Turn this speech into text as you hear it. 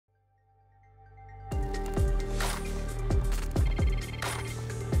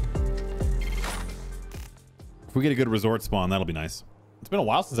If we get a good resort spawn, that'll be nice. It's been a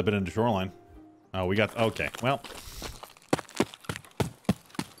while since I've been into Shoreline. Oh, we got... Okay, well.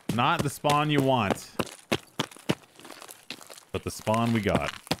 Not the spawn you want. But the spawn we got.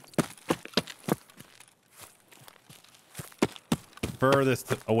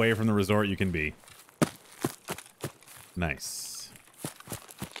 Furthest away from the resort you can be. Nice.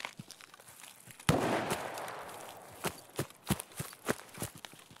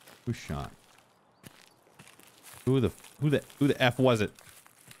 Who shot? Who the F was it?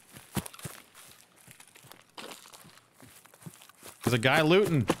 There's a guy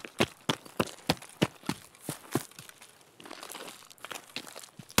looting.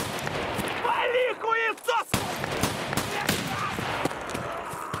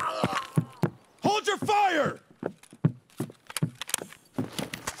 Hold your fire!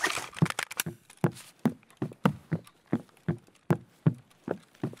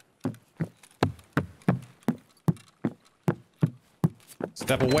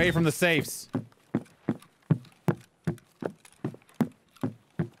 Step away from the safes.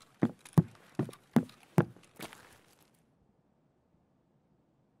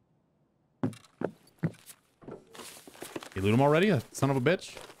 You loot him already, a son of a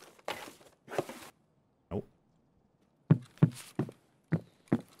bitch? Nope.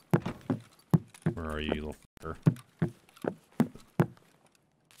 Where are you, little fucker?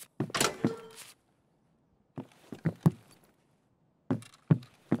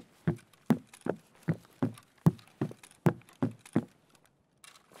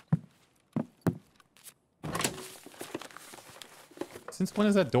 Since when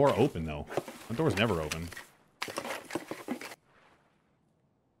is that door open, though? That door's never open.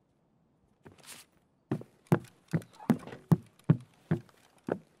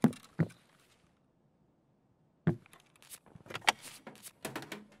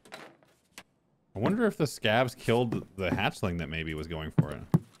 I wonder if the scabs killed the hatchling that maybe was going for it.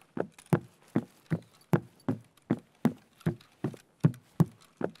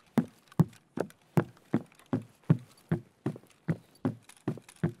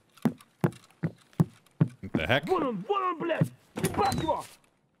 What the heck?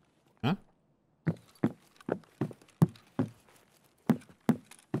 Huh?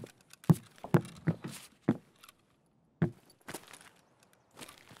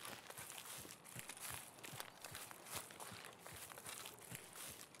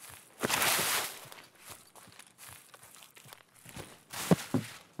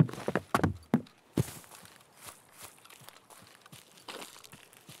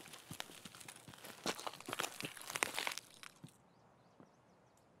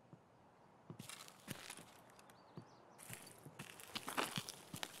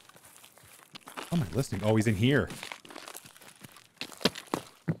 Oh, am I listening? Oh, he's in here.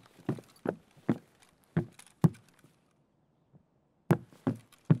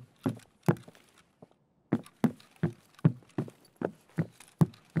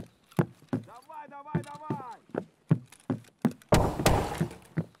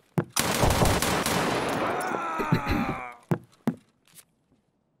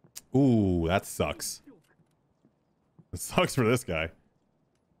 Ooh, that sucks. It sucks for this guy.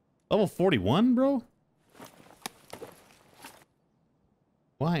 Level 41, bro?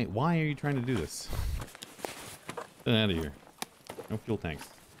 Why are you trying to do this? Get out of here. No fuel tanks.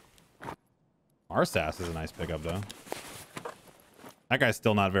 RSAS is a nice pickup, though. That guy's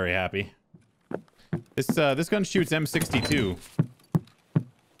still not very happy. This gun shoots M62.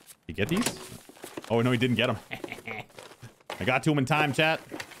 You get these? Oh, no, he didn't get them. I got to him in time, chat.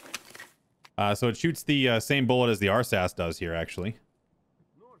 So it shoots the same bullet as the RSAS does here, actually.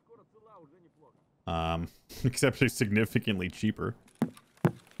 Except it's significantly cheaper.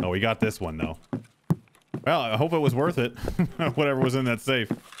 Oh, we got this one, though. Well, I hope it was worth it. Whatever was in that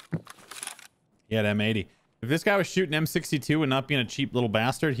safe. He had M80. If this guy was shooting M62 and not being a cheap little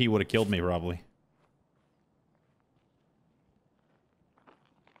bastard, he would have killed me, probably.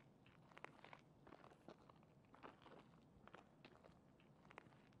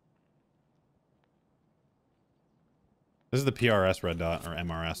 This is the PRS red dot, or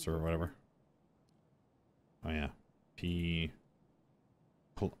MRS, or whatever. Oh, yeah.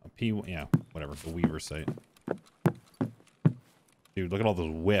 Yeah, whatever. The Weaver site. Dude, look at all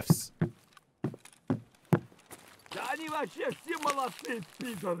those whiffs.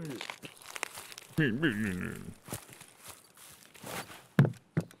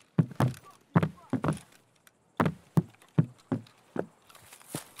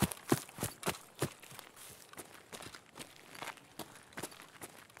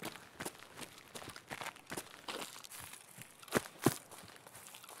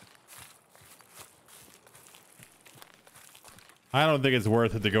 I don't think it's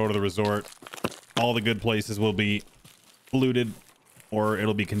worth it to go to the resort. All the good places will be looted or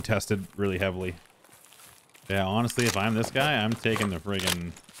it'll be contested really heavily. Yeah, honestly, if I'm this guy, I'm taking the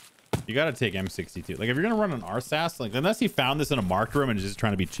friggin'... You gotta take M62. Like, if you're gonna run an RSAS, like, unless he found this in a marked room and is just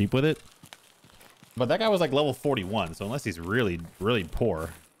trying to be cheap with it. But that guy was like level 41, so unless he's really, really poor,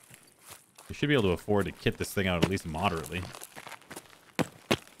 you should be able to afford to kit this thing out at least moderately.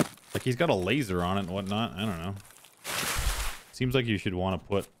 Like, he's got a laser on it and whatnot. I don't know. Seems like you should want to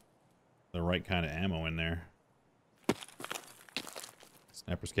put the right kind of ammo in there.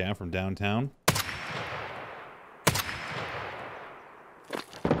 Sniper's cap from downtown.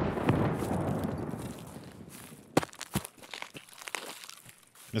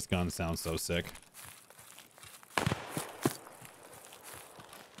 This gun sounds so sick.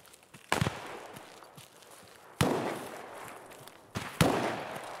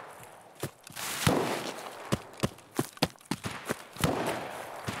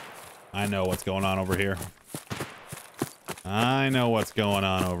 I know what's going on over here. I know what's going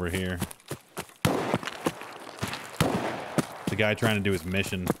on over here. The guy trying to do his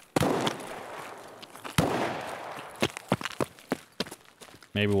mission.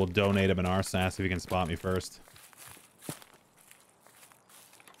 Maybe we'll donate him an RSAS if he can spot me first.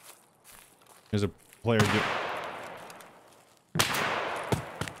 There's a player...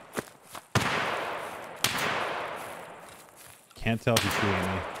 Can't tell if he's shooting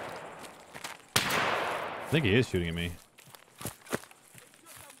at me. I think he is shooting at me.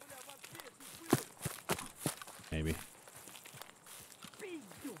 Maybe.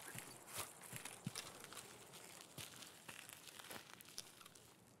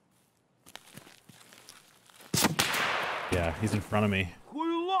 Yeah, he's in front of me.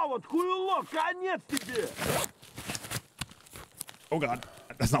 Oh god,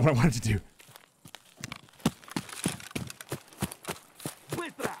 that's not what I wanted to do.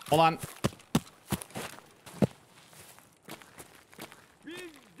 Hold on.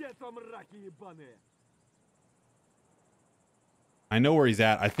 I know where he's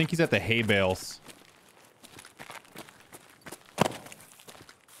at. I think he's at the hay bales.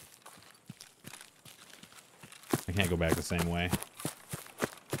 I can't go back the same way.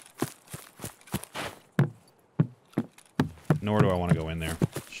 Nor do I want to go in there.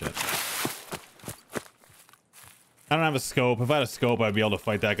 Shit. I don't have a scope. If I had a scope, I'd be able to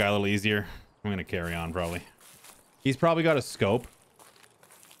fight that guy a little easier. I'm going to carry on, probably. He's probably got a scope.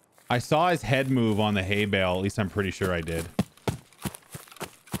 I saw his head move on the hay bale. At least I'm pretty sure I did.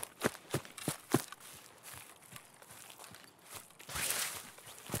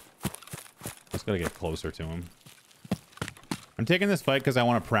 Just gotta get closer to him. I'm taking this fight because I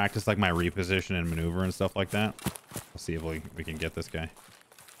want to practice like my reposition and maneuver and stuff like that. We'll see if we can get this guy.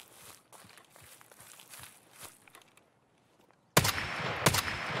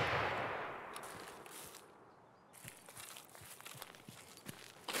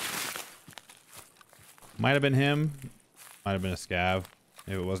 Might have been him. Might have been a scav.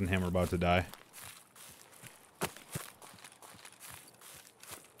 If it wasn't him, we're about to die.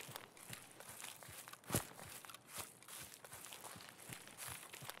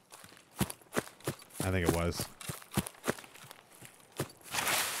 I think it was.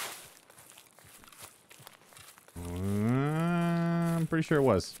 I'm pretty sure it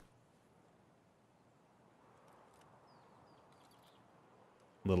was.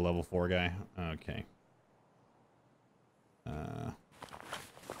 Little level 4 guy. Okay.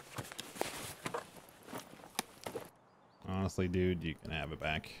 Honestly, dude, you can have it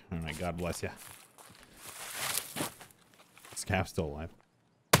back. All right, God bless you. This cap's still alive.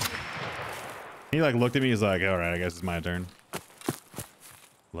 He like looked at me. He's like, "All right, I guess it's my turn."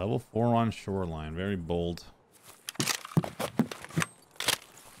 Level 4 on Shoreline. Very bold.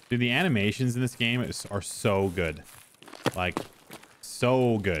 Dude, the animations in this game are so good. Like,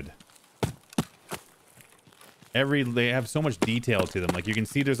 so good. They have so much detail to them. Like, you can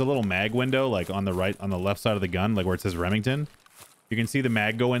see there's a little mag window, like on the left side of the gun, like where it says Remington. You can see the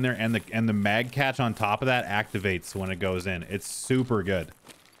mag go in there, and the mag catch on top of that activates when it goes in. It's super good.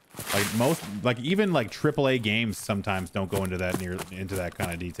 Like even like AAA games sometimes don't go into that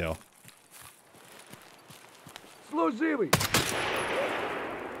kind of detail.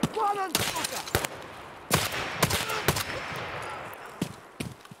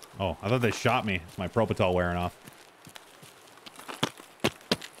 Oh, I thought they shot me. My Propital wearing off.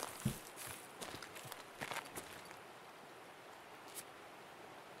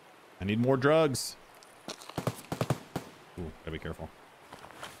 I need more drugs. Ooh, gotta be careful.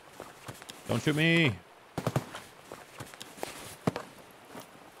 Don't shoot me.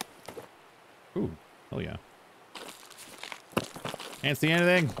 Ooh, hell yeah. Can't see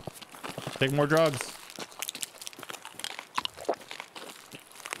anything. Take more drugs.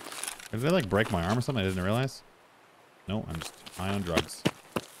 Did they like break my arm or something? I didn't realize. No, I'm just high on drugs.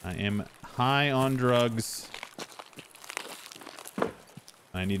 I am high on drugs.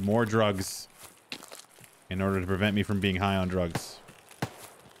 I need more drugs in order to prevent me from being high on drugs.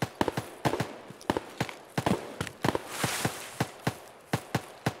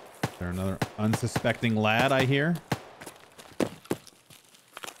 Is there another unsuspecting lad I hear?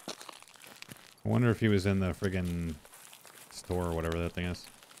 I wonder if he was in the friggin' store or whatever that thing is.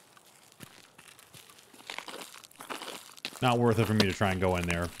 Not worth it for me to try and go in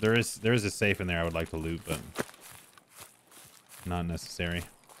there. There is a safe in there I would like to loot, but not necessary.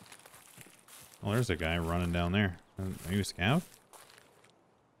 Oh, there's a guy running down there. Are you a scout?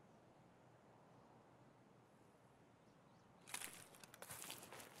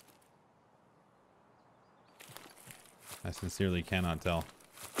 I sincerely cannot tell.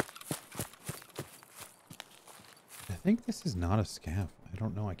 I think this is not a scav. I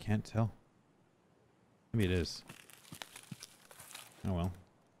don't know. I can't tell. Maybe it is. Oh well.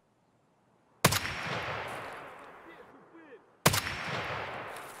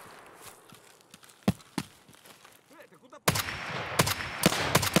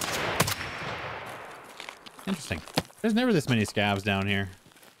 Interesting. There's never this many scavs down here.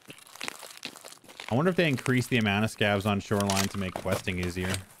 I wonder if they increase the amount of scavs on Shoreline to make questing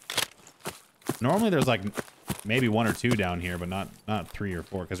easier. Normally there's like maybe 1 or 2 down here, but not 3 or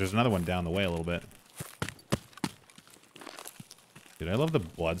 4, because there's another one down the way a little bit. Dude, I love the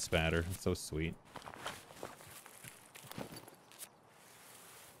blood spatter. It's so sweet.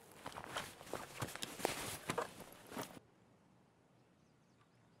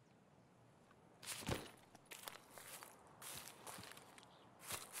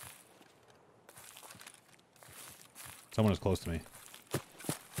 Someone is close to me.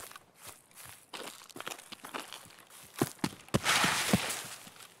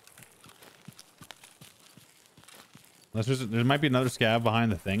 There might be another scav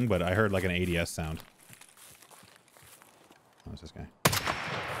behind the thing, but I heard like an ADS sound. Oh, it's this guy.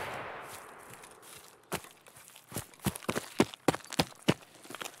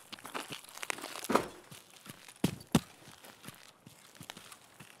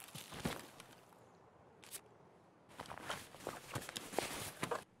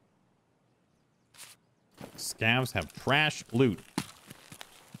 Scavs have trash loot.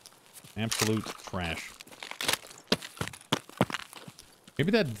 Absolute trash.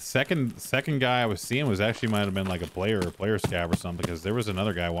 Maybe that second guy I was seeing was actually might have been like a player scav or something, because there was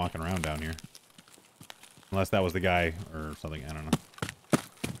another guy walking around down here. Unless that was the guy or something, I don't know.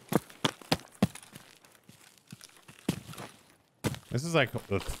 This is like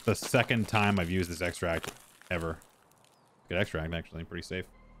the second time I've used this extract ever. Good extract, actually, pretty safe.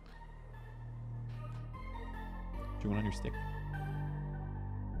 Do you want on your stick?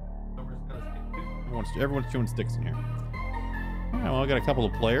 Everyone's chewing sticks in here. Yeah, well, I got a couple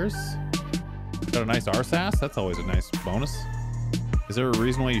of players. Got a nice RSAS. That's always a nice bonus. Is there a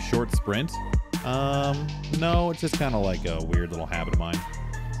reason why you short sprint? No, it's just kind of like a weird little habit of mine.